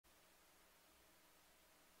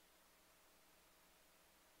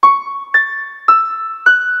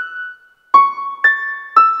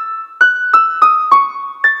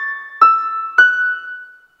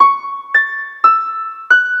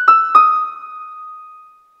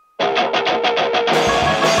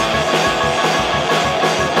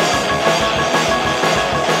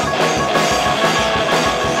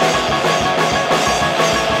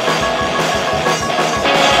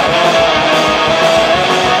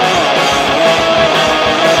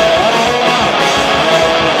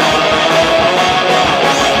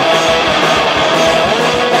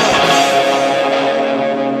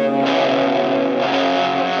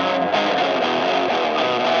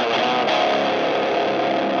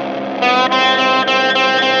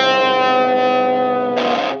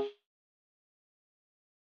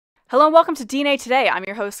Hello and welcome to DNA Today. I'm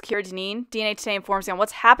your host, Kira Deneen. DNA Today informs you on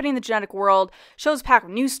what's happening in the genetic world, shows packed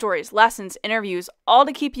with news stories, lessons, interviews, all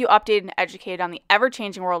to keep you updated and educated on the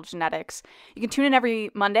ever-changing world of genetics. You can tune in every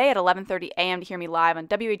Monday at 11:30 a.m. to hear me live on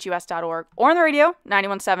WHUS.org or on the radio,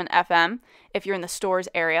 91.7 FM, if you're in the stores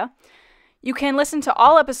area. You can listen to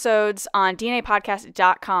all episodes on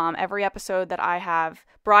DNApodcast.com. Every episode that I have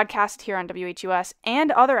broadcast here on WHUS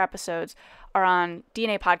and other episodes are on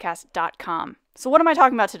DNApodcast.com. So what am I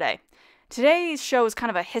talking about today? Today's show is kind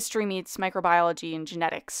of a history meets microbiology and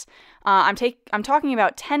genetics. I'm talking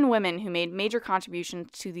about 10 women who made major contributions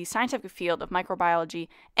to the scientific field of microbiology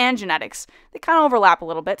and genetics. They kind of overlap a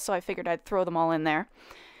little bit, so I figured I'd throw them all in there.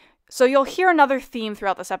 So you'll hear another theme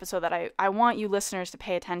throughout this episode that I want you listeners to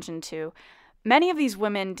pay attention to. Many of these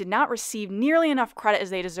women did not receive nearly enough credit as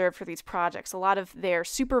they deserved for these projects. A lot of their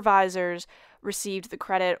supervisors received the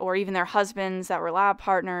credit, or even their husbands that were lab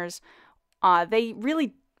partners.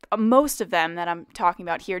 Most of them that I'm talking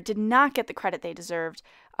about here did not get the credit they deserved,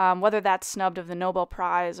 whether that's snubbed of the Nobel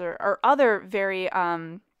Prize or other very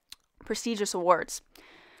prestigious awards.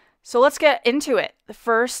 So let's get into it. The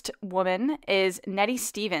first woman is Nettie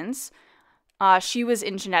Stevens. She was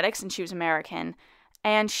in genetics and she was American.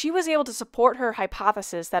 And she was able to support her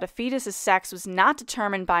hypothesis that a fetus's sex was not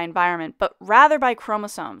determined by environment, but rather by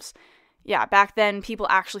chromosomes. Yeah, back then people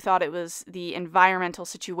actually thought it was the environmental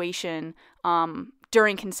situation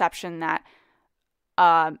during conception that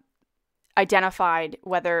identified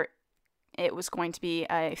whether it was going to be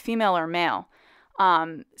a female or male.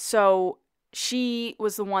 So she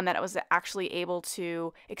was the one that was actually able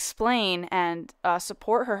to explain and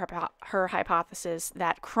support her hypothesis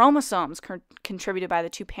that chromosomes contributed by the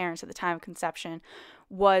two parents at the time of conception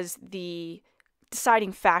was the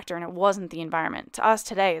deciding factor, and it wasn't the environment. To us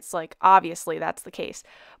today, it's like, obviously that's the case.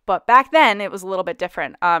 But back then, it was a little bit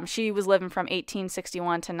different. She was living from 1861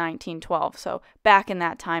 to 1912, so back in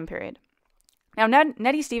that time period. Now,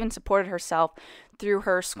 Nettie Stevens supported herself through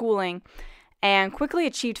her schooling and quickly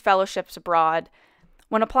achieved fellowships abroad.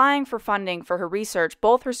 When applying for funding for her research,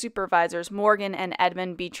 both her supervisors, Morgan and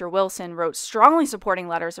Edmund Beecher Wilson, wrote strongly supporting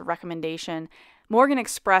letters of recommendation. Morgan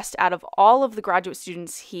expressed out of all of the graduate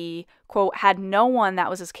students he, quote, had no one that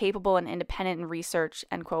was as capable and independent in research,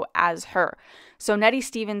 end quote, as her. So Nettie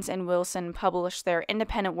Stevens and Wilson published their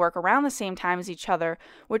independent work around the same time as each other,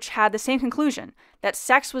 which had the same conclusion, that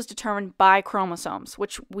sex was determined by chromosomes,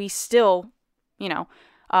 which we still,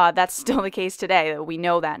 that's still the case today. We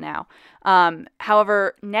know that now.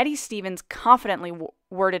 However, Nettie Stevens confidently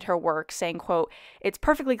worded her work, saying, quote, "It's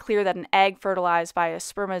perfectly clear that an egg fertilized by a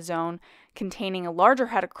spermatozoon containing a larger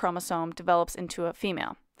head of chromosome develops into a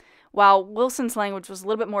female." While Wilson's language was a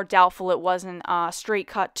little bit more doubtful, it wasn't straight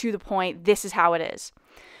cut to the point, this is how it is.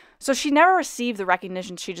 So she never received the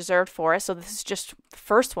recognition she deserved for it, so this is just the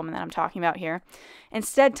first woman that I'm talking about here.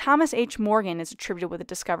 Instead, Thomas H. Morgan is attributed with the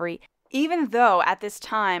discovery, even though at this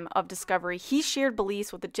time of discovery, he shared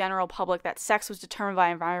beliefs with the general public that sex was determined by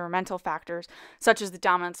environmental factors, such as the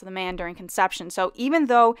dominance of the man during conception. So even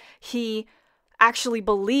though he actually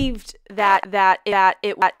believed that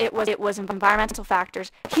it was environmental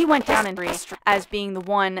factors, he went down in history as being the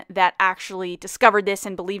one that actually discovered this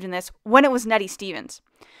and believed in this when it was Nettie Stevens.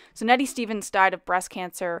 So Nettie Stevens died of breast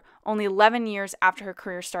cancer only 11 years after her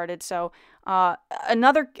career started. So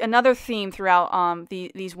another theme throughout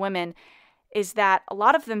these women is that a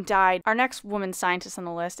lot of them died. Our next woman scientist on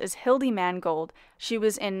the list is Hilde Mangold. She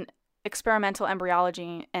was in experimental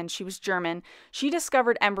embryology and she was German. She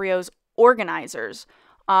discovered embryos organizers,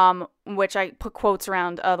 which I put quotes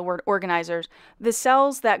around the word organizers, the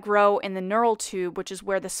cells that grow in the neural tube, which is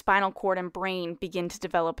where the spinal cord and brain begin to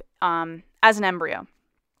develop as an embryo.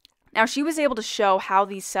 Now, she was able to show how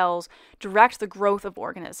these cells direct the growth of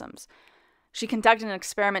organisms. She conducted an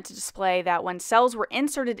experiment to display that when cells were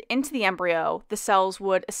inserted into the embryo, the cells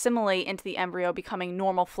would assimilate into the embryo, becoming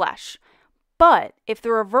normal flesh. But if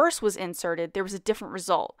the reverse was inserted, there was a different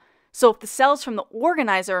result. So if the cells from the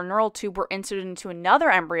organizer or neural tube were inserted into another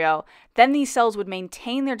embryo, then these cells would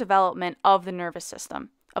maintain their development of the nervous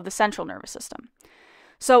system, of the central nervous system.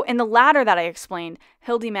 So in the latter that I explained,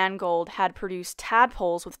 Hilde Mangold had produced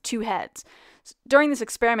tadpoles with two heads. During this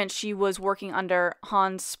experiment, she was working under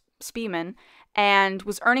Hans Spemann and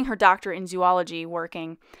was earning her doctorate in zoology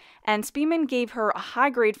working. And Spemann gave her a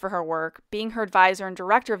high grade for her work. Being her advisor and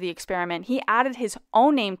director of the experiment, he added his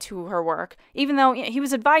own name to her work, even though he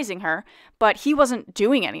was advising her, but he wasn't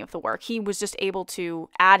doing any of the work. He was just able to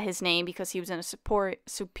add his name because he was in a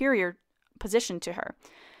superior position to her.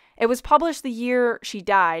 It was published the year she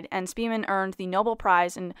died, and Spemann earned the Nobel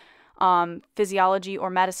Prize in physiology or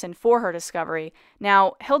medicine for her discovery.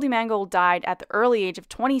 Now, Hilde Mangold died at the early age of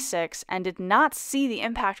 26 and did not see the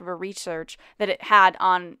impact of her research that it had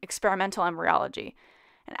on experimental embryology.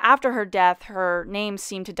 And after her death, her name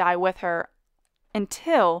seemed to die with her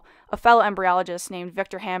until a fellow embryologist named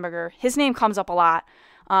Victor Hamburger, his name comes up a lot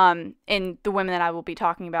in the women that I will be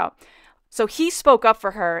talking about. So he spoke up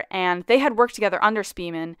for her, and they had worked together under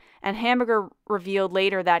Spemann, and Hamburger revealed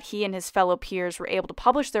later that he and his fellow peers were able to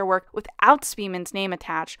publish their work without Speamann's name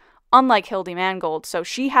attached, unlike Hilde Mangold. So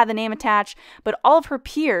she had the name attached, but all of her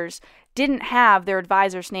peers didn't have their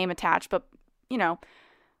advisor's name attached. But,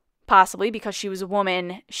 possibly because she was a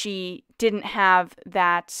woman, she didn't have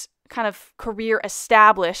that kind of career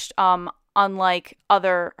established, unlike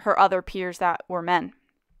her other peers that were men.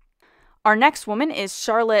 Our next woman is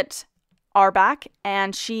Charlotte Auerbach,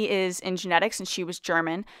 and she is in genetics, and she was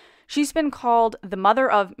German. She's been called the mother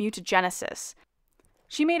of mutagenesis.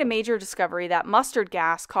 She made a major discovery that mustard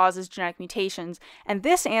gas causes genetic mutations, and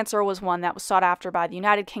this answer was one that was sought after by the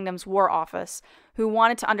United Kingdom's War Office, who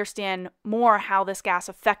wanted to understand more how this gas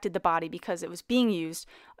affected the body because it was being used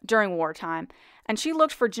during wartime. And she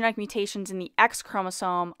looked for genetic mutations in the X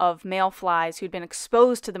chromosome of male flies who'd been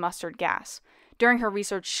exposed to the mustard gas. During her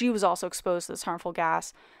research, she was also exposed to this harmful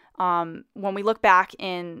gas. When we look back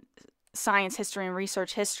in science history and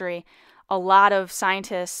research history, a lot of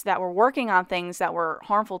scientists that were working on things that were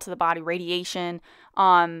harmful to the body, radiation,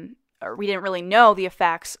 or we didn't really know the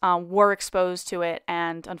effects, were exposed to it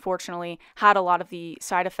and unfortunately had a lot of the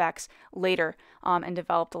side effects later and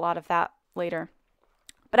developed a lot of that later.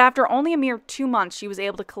 But after only a mere 2 months, she was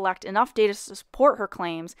able to collect enough data to support her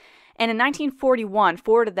claims, and in 1941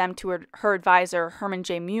 forwarded them to her advisor, Hermann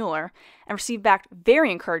J. Mueller, and received back very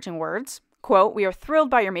encouraging words. Quote, "We are thrilled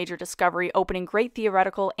by your major discovery, opening great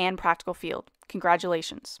theoretical and practical field.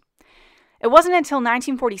 Congratulations." It wasn't until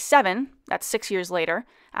 1947, that's 6 years later,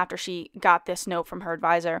 after she got this note from her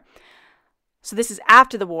advisor. So this is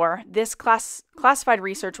after the war. This classified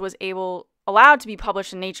research was allowed to be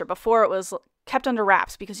published in Nature. Before, it was kept under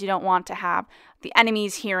wraps because you don't want to have the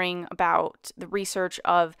enemies hearing about the research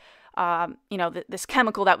of, this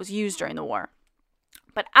chemical that was used during the war.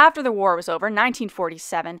 But after the war was over, in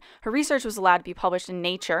 1947, her research was allowed to be published in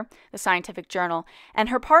Nature, the scientific journal, and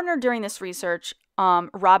her partner during this research,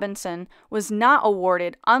 Robinson, was not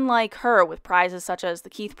awarded, unlike her, with prizes such as the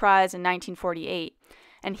Keith Prize in 1948.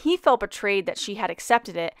 And he felt betrayed that she had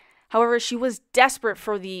accepted it. However, she was desperate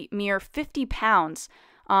for the mere 50 pounds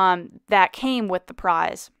that came with the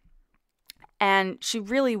prize. And she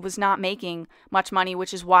really was not making much money,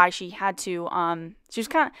 which is why she had to,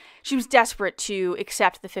 she was desperate to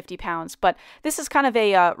accept the 50 pounds. But this is kind of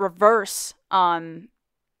a reverse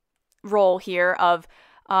role here of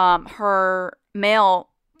her male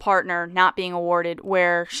partner not being awarded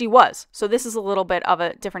where she was. So this is a little bit of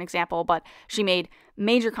a different example, but she made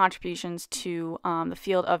major contributions to the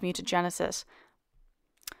field of mutagenesis.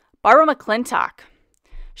 Barbara McClintock.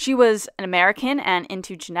 She was an American and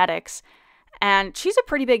into genetics, and she's a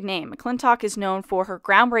pretty big name. McClintock is known for her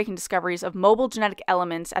groundbreaking discoveries of mobile genetic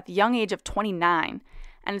elements at the young age of 29,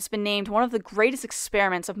 and it's been named one of the greatest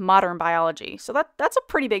experiments of modern biology. So that's a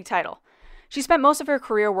pretty big title. She spent most of her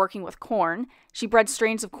career working with corn. She bred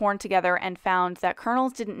strains of corn together and found that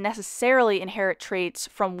kernels didn't necessarily inherit traits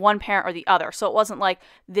from one parent or the other. So it wasn't like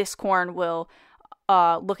this corn will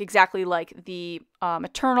look exactly like the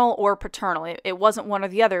maternal or paternal. It wasn't one or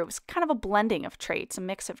the other. It was kind of a blending of traits, a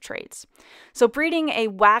mix of traits. So breeding a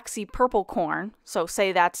waxy purple corn, so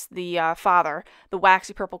say that's the father, the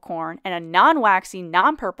waxy purple corn, and a non-waxy,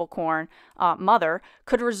 non-purple corn mother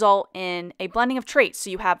could result in a blending of traits.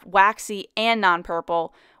 So you have waxy and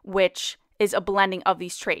non-purple, which is a blending of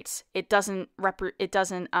these traits. It doesn't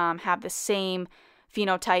have the same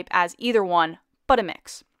phenotype as either one, but a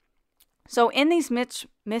mix. So in these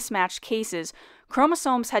mismatched cases,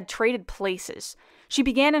 chromosomes had traded places. She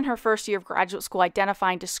began in her first year of graduate school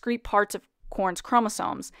identifying discrete parts of corn's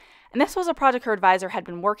chromosomes. And this was a project her advisor had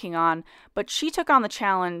been working on, but she took on the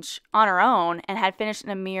challenge on her own and had finished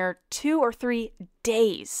in a mere 2 or 3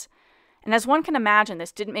 days. And as one can imagine,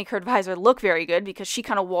 this didn't make her advisor look very good because she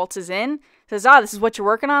kind of waltzes in, says, this is what you're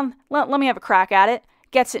working on? Let me have a crack at it.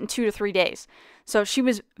 Gets it in 2 to 3 days. So she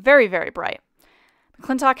was very, very bright.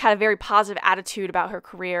 McClintock had a very positive attitude about her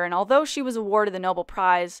career, and although she was awarded the Nobel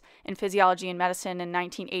Prize in Physiology and Medicine in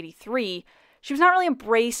 1983, she was not really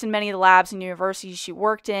embraced in many of the labs and universities she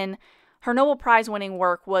worked in. Her Nobel Prize-winning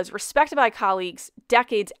work was respected by colleagues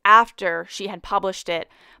decades after she had published it,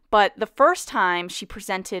 but the first time she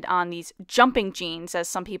presented on these jumping genes, as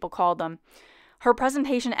some people called them, Her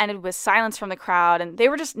presentation ended with silence from the crowd, and they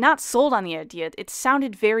were just not sold on the idea. It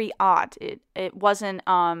sounded very odd. It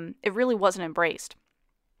really wasn't embraced.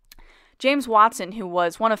 James Watson, who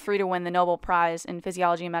was one of 3 to win the Nobel Prize in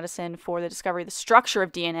Physiology and Medicine for the discovery of the structure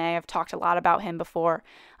of DNA, I've talked a lot about him before.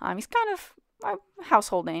 He's kind of a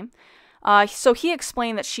household name. So he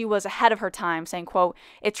explained that she was ahead of her time, saying, quote,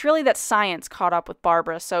 "It's really that science caught up with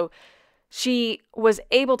Barbara." So she was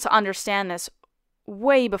able to understand this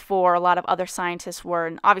way before a lot of other scientists were,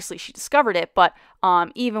 and obviously she discovered it, but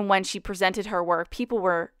even when she presented her work, people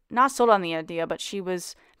were not sold on the idea, but she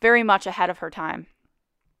was very much ahead of her time.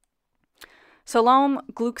 Salome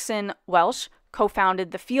Gluecksohn-Waelsch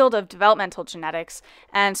co-founded the field of developmental genetics,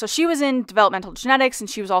 and so she was in developmental genetics, and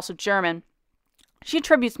she was also German. She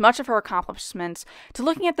attributes much of her accomplishments to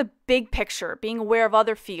looking at the big picture, being aware of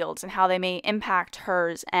other fields and how they may impact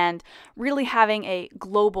hers, and really having a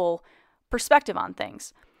global perspective on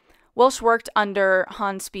things. Waelsch worked under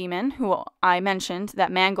Hans Spemann, who I mentioned that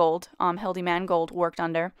Hildy Mangold worked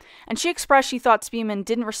under, and she expressed she thought Spemann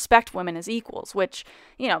didn't respect women as equals, which,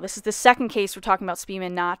 this is the second case we're talking about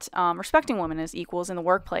Spemann not respecting women as equals in the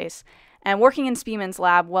workplace. And working in Speamann's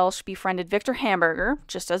lab, Waelsch befriended Victor Hamburger,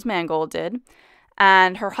 just as Mangold did,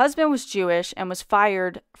 and her husband was Jewish and was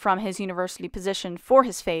fired from his university position for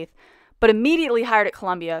his faith, but immediately hired at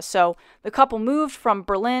Columbia, so the couple moved from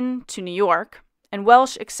Berlin to New York, and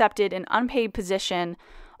Waelsch accepted an unpaid position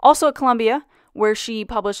also at Columbia, where she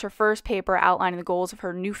published her first paper outlining the goals of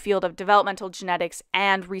her new field of developmental genetics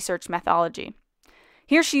and research methodology.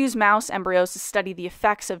 Here she used mouse embryos to study the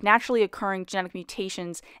effects of naturally occurring genetic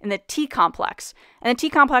mutations in the T complex. And the T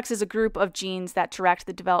complex is a group of genes that direct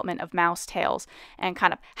the development of mouse tails and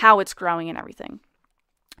kind of how it's growing and everything.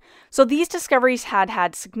 So these discoveries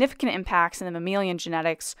had significant impacts in the mammalian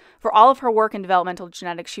genetics. For all of her work in developmental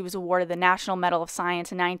genetics, she was awarded the National Medal of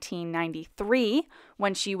Science in 1993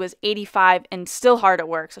 when she was 85 and still hard at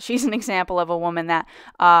work. So she's an example of a woman that,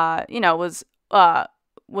 was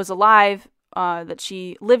alive, that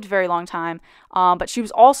she lived a very long time, but she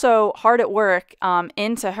was also hard at work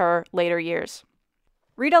into her later years.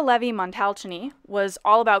 Rita Levi-Montalcini was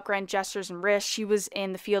all about grand gestures and risks. She was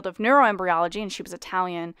in the field of neuroembryology, and she was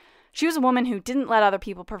Italian. She was a woman who didn't let other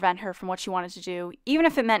people prevent her from what she wanted to do, even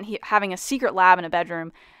if it meant having a secret lab in a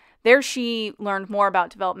bedroom. There she learned more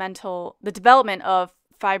about the development of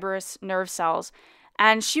fibrous nerve cells,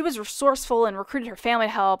 and she was resourceful and recruited her family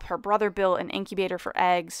to help. Her brother built an incubator for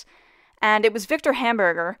eggs. And it was Victor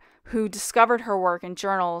Hamburger who discovered her work in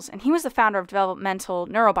journals, and he was the founder of developmental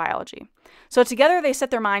neurobiology. So together they set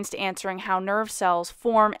their minds to answering how nerve cells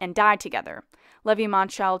form and die together.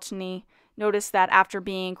 Levi-Montalcini noticed that after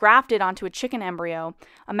being grafted onto a chicken embryo,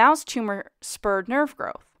 a mouse tumor spurred nerve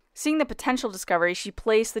growth. Seeing the potential discovery, she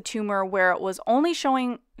placed the tumor where it was only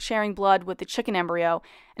sharing blood with the chicken embryo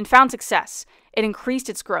and found success. It increased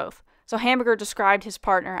its growth. So Hamburger described his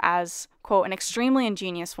partner as, quote, "an extremely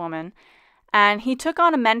ingenious woman," and he took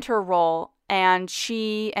on a mentor role, and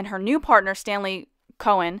she and her new partner, Stanley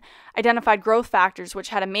Cohen, identified growth factors which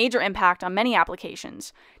had a major impact on many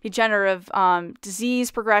applications: degenerative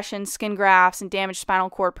disease progression, skin grafts, and damaged spinal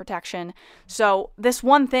cord protection. So this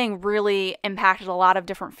one thing really impacted a lot of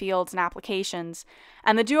different fields and applications,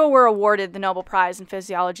 and the duo were awarded the Nobel Prize in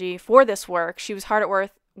Physiology for this work. She was hard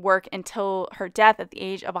at work until her death at the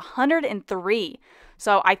age of 103.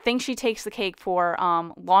 So I think she takes the cake for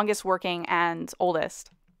longest working and oldest.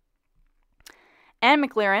 Anne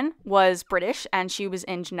McLaren was British, and she was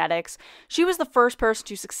in genetics. She was the first person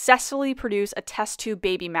to successfully produce a test tube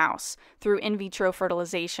baby mouse through in vitro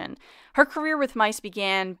fertilization. Her career with mice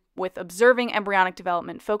began with observing embryonic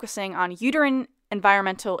development, focusing on uterine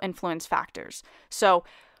environmental influence factors. So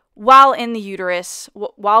while in the uterus,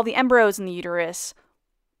 while the embryo is in the uterus,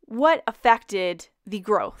 what affected the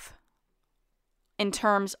growth in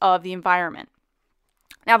terms of the environment?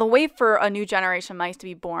 Now, the wait for a new generation of mice to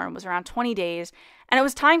be born was around 20 days, and it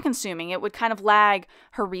was time-consuming. It would kind of lag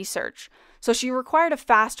her research. So she required a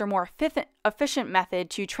faster, more efficient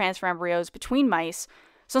method to transfer embryos between mice.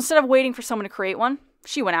 So instead of waiting for someone to create one,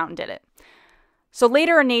 she went out and did it. So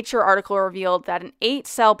later, a Nature article revealed that an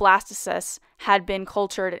 8-cell blastocyst had been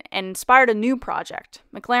cultured and inspired a new project.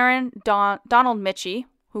 McLaren, Donald Michie,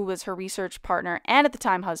 who was her research partner and at the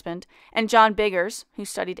time husband, and John Biggers, who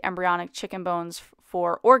studied embryonic chicken bones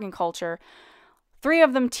for organ culture, 3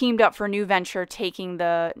 of them teamed up for a new venture, taking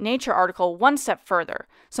the Nature article one step further,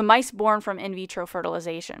 so mice born from in vitro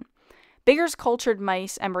fertilization. Biggers cultured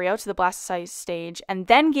mice embryo to the blastocyst stage and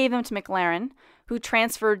then gave them to McLaren, who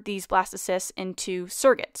transferred these blastocysts into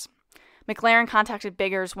surrogates. McLaren contacted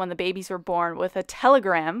Biggers when the babies were born with a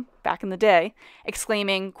telegram, back in the day,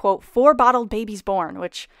 exclaiming, quote, 4 bottled babies born,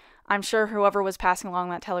 which I'm sure whoever was passing along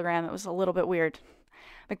that telegram, it was a little bit weird.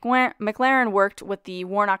 McLaren worked with the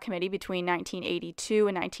Warnock Committee between 1982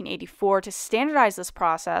 and 1984 to standardize this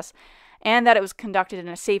process and that it was conducted in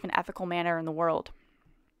a safe and ethical manner in the world.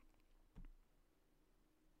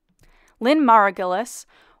 Lynn Margulis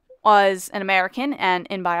was an American and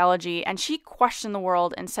in biology, and she questioned the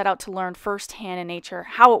world and set out to learn firsthand in nature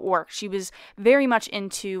how it worked. She was very much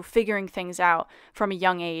into figuring things out from a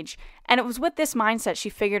young age, and it was with this mindset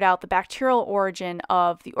she figured out the bacterial origin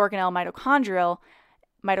of the organelle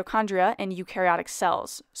mitochondria in eukaryotic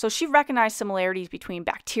cells. So she recognized similarities between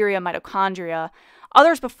bacteria and mitochondria.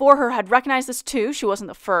 Others before her had recognized this too. She wasn't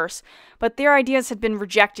the first, but their ideas had been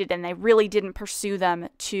rejected and they really didn't pursue them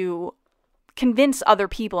to convince other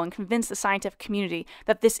people and convince the scientific community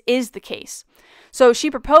that this is the case. So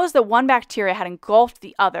she proposed that one bacteria had engulfed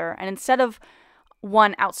the other, and instead of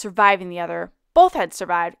one out-surviving the other, both had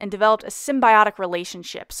survived and developed a symbiotic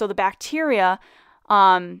relationship. So the bacteria,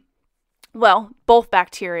 both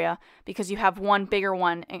bacteria, because you have one bigger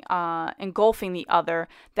one engulfing the other,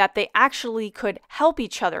 that they actually could help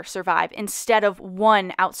each other survive instead of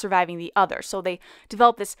one out-surviving the other. So they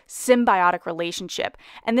developed this symbiotic relationship.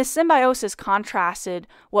 And this symbiosis contrasted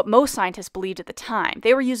what most scientists believed at the time.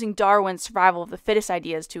 They were using Darwin's survival of the fittest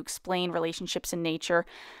ideas to explain relationships in nature,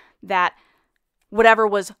 that whatever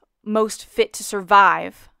was most fit to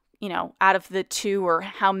survive, out of the two or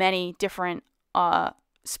how many different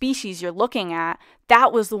species you're looking at,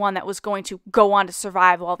 that was the one that was going to go on to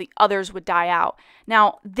survive while the others would die out.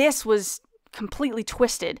 Now, this was completely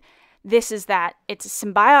twisted. This is that it's a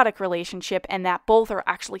symbiotic relationship and that both are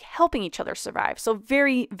actually helping each other survive. So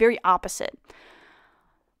very, very opposite.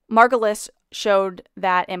 Margulis showed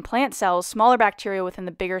that in plant cells, smaller bacteria within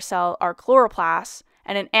the bigger cell are chloroplasts,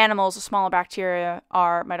 and in animals, the smaller bacteria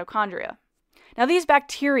are mitochondria. Now, these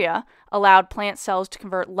bacteria allowed plant cells to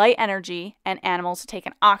convert light energy and animals to take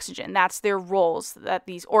in oxygen. That's their roles, that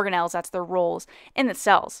these organelles, that's their roles in the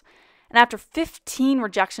cells. And after 15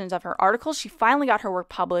 rejections of her articles, she finally got her work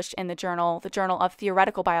published in the Journal of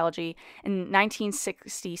Theoretical Biology in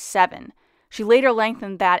 1967. She later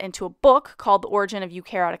lengthened that into a book called The Origin of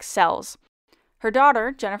Eukaryotic Cells. Her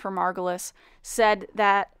daughter, Jennifer Margulis, said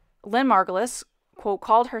that Lynn Margulis, quote,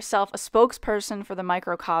 called herself a spokesperson for the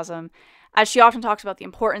microcosm, as she often talks about the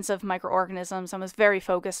importance of microorganisms and was very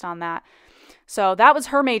focused on that. So that was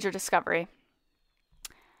her major discovery.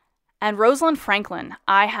 And Rosalind Franklin,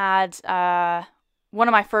 I had one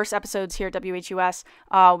of my first episodes here at WHUS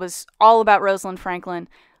was all about Rosalind Franklin.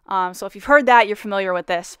 So if you've heard that, you're familiar with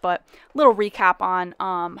this, but a little recap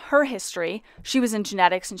on her history. She was in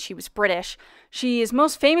genetics and she was British. She is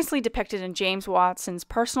most famously depicted in James Watson's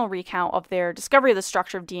personal recount of their discovery of the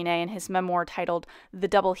structure of DNA in his memoir titled The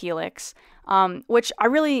Double Helix, which I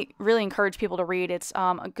really, really encourage people to read. It's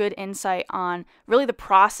a good insight on really the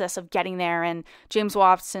process of getting there, and James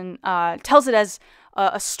Watson tells it as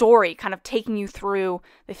a story, kind of taking you through,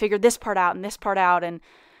 they figured this part out and this part out, and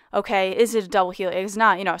okay, is it a double helix? It's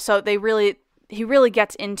not, so he really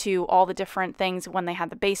gets into all the different things when they had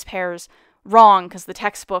the base pairs wrong, because the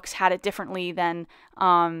textbooks had it differently than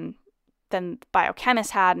biochemists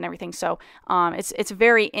had and everything. So it's a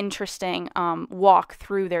very interesting walk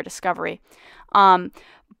through their discovery.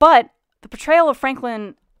 But the portrayal of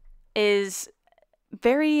Franklin is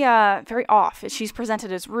very, very off. She's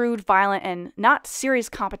presented as rude, violent, and not serious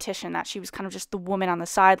competition, that she was kind of just the woman on the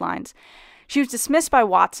sidelines. She was dismissed by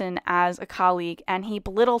Watson as a colleague, and he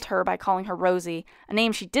belittled her by calling her Rosie, a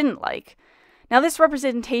name she didn't like. Now, this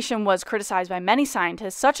representation was criticized by many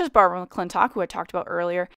scientists, such as Barbara McClintock, who I talked about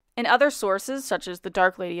earlier. In other sources, such as the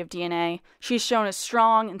Dark Lady of DNA, she's shown as a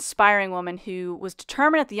strong, inspiring woman who was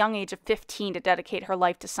determined at the young age of 15 to dedicate her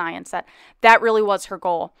life to science. That really was her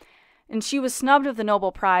goal. And she was snubbed of the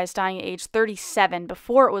Nobel Prize, dying at age 37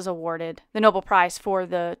 before it was awarded, the Nobel Prize for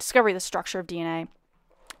the discovery of the structure of DNA.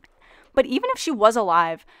 But even if she was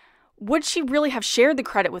alive, would she really have shared the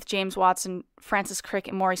credit with James Watson, Francis Crick,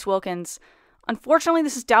 and Maurice Wilkins? Unfortunately,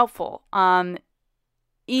 this is doubtful.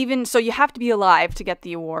 Even so, you have to be alive to get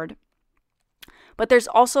the award. But there's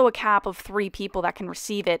also a cap of 3 people that can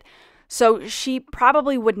receive it. So she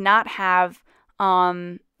probably would not have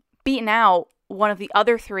beaten out one of the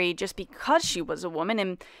other 3 just because she was a woman.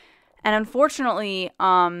 And unfortunately,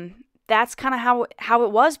 that's kind of how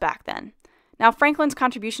it was back then. Now, Franklin's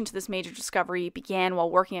contribution to this major discovery began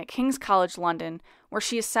while working at King's College London, where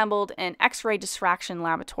she assembled an X-ray diffraction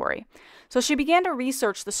laboratory. So she began to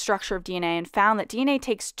research the structure of DNA and found that DNA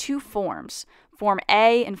takes 2 forms, Form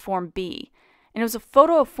A and Form B. And it was a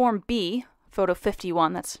photo of Form B, photo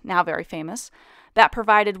 51, that's now very famous, that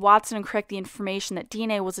provided Watson and Crick the information that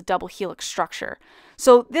DNA was a double helix structure.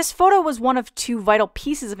 So this photo was one of two vital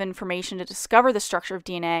pieces of information to discover the structure of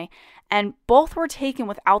DNA, and both were taken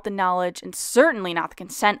without the knowledge and certainly not the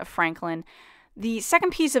consent of Franklin. The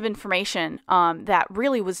second piece of information that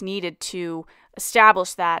really was needed to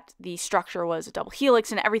establish that the structure was a double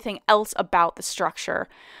helix and everything else about the structure,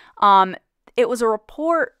 it was a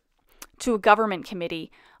report to a government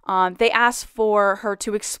committee. They asked for her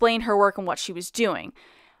to explain her work and what she was doing.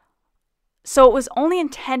 So it was only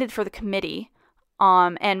intended for the committee,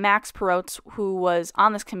 and Max Perotz, who was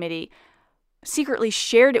on this committee, secretly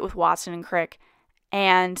shared it with Watson and Crick.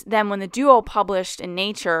 And then when the duo published in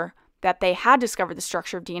Nature that they had discovered the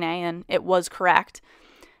structure of DNA and it was correct,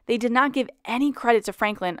 they did not give any credit to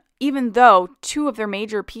Franklin, even though two of their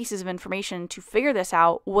major pieces of information to figure this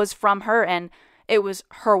out was from her and it was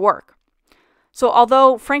her work. So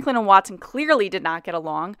although Franklin and Watson clearly did not get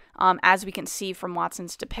along, as we can see from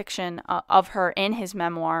Watson's depiction of her in his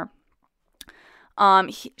memoir,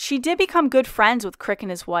 she did become good friends with Crick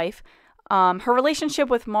and his wife. Her relationship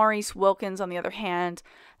with Maurice Wilkins, on the other hand,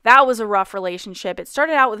 that was a rough relationship. It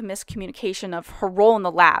started out with miscommunication of her role in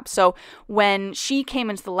the lab. So when she came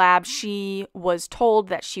into the lab, she was told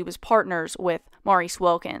that she was partners with Maurice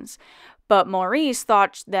Wilkins. But Maurice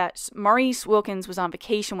thought that Maurice Wilkins was on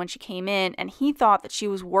vacation when she came in, and he thought that she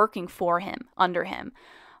was working for him, under him.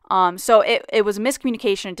 So it was a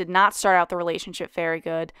miscommunication. It did not start out the relationship very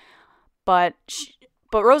good. But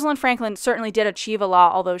Rosalind Franklin certainly did achieve a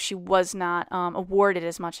lot, although she was not awarded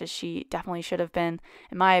as much as she definitely should have been,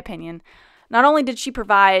 in my opinion. Not only did she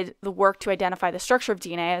provide the work to identify the structure of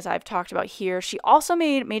DNA, as I've talked about here, she also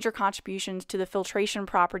made major contributions to the filtration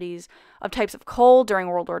properties of types of coal during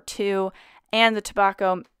World War II and the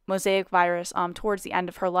tobacco mosaic virus. Towards the end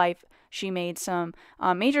of her life, she made some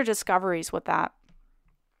major discoveries with that.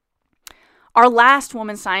 Our last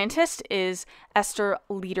woman scientist is Esther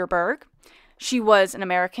Lederberg. She was an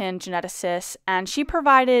American geneticist, and she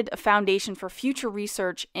provided a foundation for future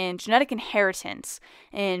research in genetic inheritance,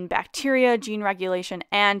 in bacteria, gene regulation,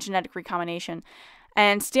 and genetic recombination.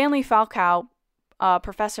 And Stanley Falkow, a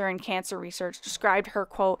professor in cancer research, described her,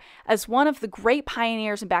 quote, as one of the great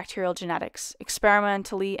pioneers in bacterial genetics.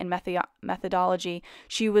 Experimentally and methodology,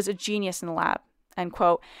 she was a genius in the lab. End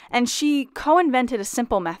quote. And she co-invented a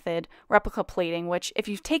simple method, replica plating, which if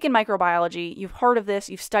you've taken microbiology, you've heard of this,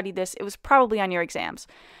 you've studied this, it was probably on your exams.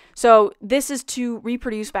 So this is to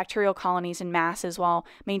reproduce bacterial colonies in masses while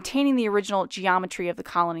maintaining the original geometry of the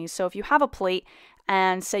colonies. So if you have a plate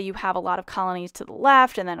and say you have a lot of colonies to the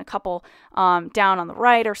left and then a couple down on the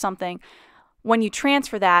right or something, when you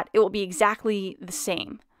transfer that, it will be exactly the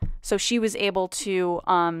same. So she was able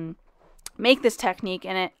to make this technique,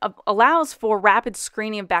 and it allows for rapid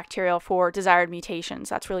screening of bacteria for desired mutations.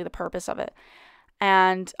 That's really the purpose of it.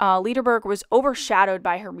 And Lederberg was overshadowed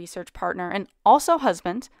by her research partner and also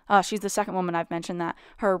husband. She's the second woman I've mentioned that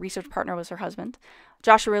her research partner was her husband.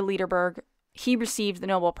 Joshua Lederberg, he received the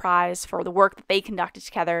Nobel Prize for the work that they conducted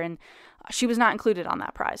together, and she was not included on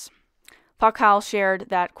that prize. Falkow shared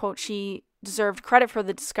that, quote, she deserved credit for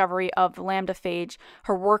the discovery of the lambda phage,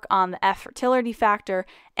 her work on the F fertility factor,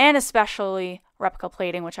 and especially replica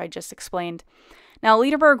plating, which I just explained. Now,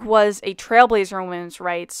 Lederberg was a trailblazer in women's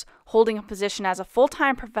rights, holding a position as a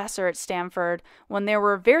full-time professor at Stanford when there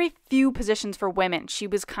were very few positions for women. She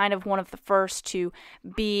was kind of one of the first to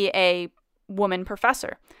be a woman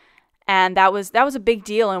professor. And that was a big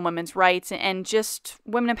deal in women's rights and just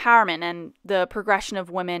women empowerment and the progression of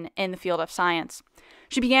women in the field of science.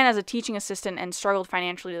 She began as a teaching assistant and struggled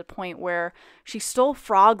financially to the point where she stole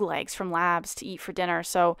frog legs from labs to eat for dinner.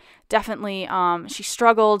 So definitely she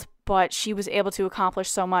struggled, but she was able to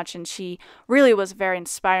accomplish so much, and she really was a very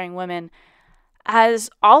inspiring woman, as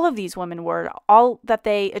all of these women were, all that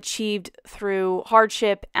they achieved through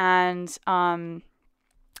hardship and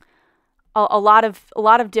a lot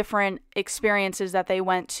of different experiences that they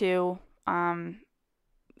went to,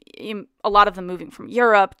 a lot of them moving from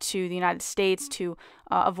Europe to the United States to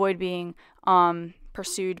avoid being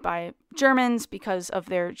pursued by Germans because of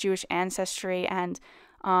their Jewish ancestry, and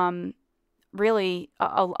really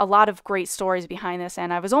a lot of great stories behind this.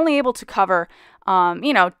 And I was only able to cover,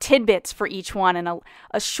 tidbits for each one and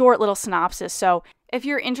a short little synopsis. So if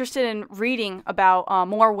you're interested in reading about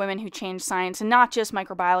more women who changed science, and not just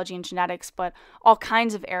microbiology and genetics, but all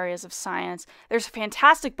kinds of areas of science, there's a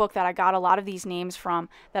fantastic book that I got a lot of these names from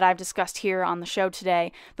that I've discussed here on the show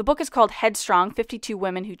today. The book is called Headstrong, 52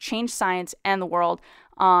 Women Who Changed Science and the World.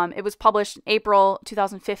 It was published in April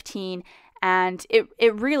 2015, and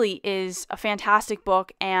it really is a fantastic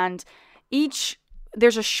book, and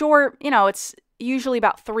there's a short, it's usually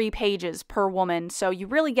about 3 pages per woman. So you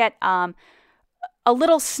really get a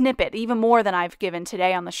little snippet, even more than I've given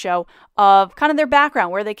today on the show, of kind of their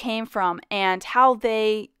background, where they came from, and how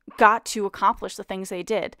they got to accomplish the things they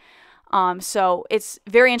did. So it's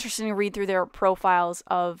very interesting to read through their profiles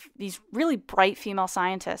of these really bright female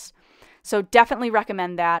scientists. So definitely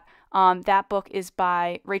recommend that. That book is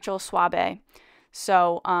by Rachel Swabe.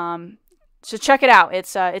 So check it out.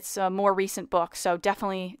 It's a more recent book, so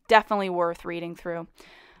definitely worth reading through.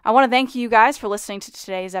 I want to thank you guys for listening to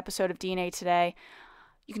today's episode of DNA Today.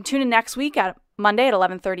 You can tune in next week at Monday at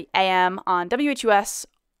 11:30 a.m. on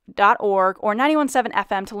WHUS.org or 91.7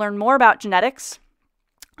 FM to learn more about genetics.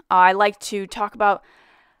 I like to talk about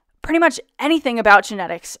pretty much anything about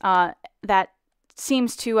genetics that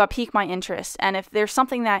seems to pique my interest. And if there's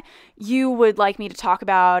something that you would like me to talk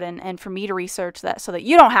about and for me to research that so that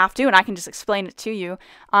you don't have to and I can just explain it to you,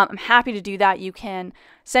 I'm happy to do that. You can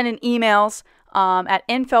send in emails at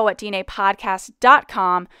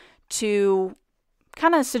info@dnapodcast.com to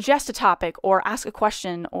kind of suggest a topic or ask a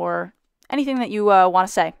question or anything that you want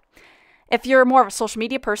to say. If you're more of a social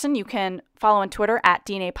media person, you can follow on Twitter at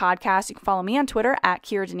DNA Podcast. You can follow me on Twitter at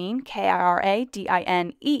Kira Dineen,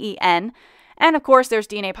 KIRADINEEN. And of course, there's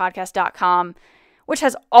DNApodcast.com, which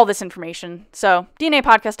has all this information. So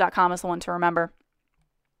DNApodcast.com is the one to remember.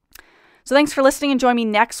 So thanks for listening, and join me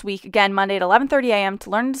next week, again, Monday at 11:30 a.m.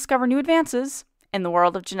 to learn and discover new advances in the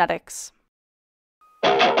world of genetics.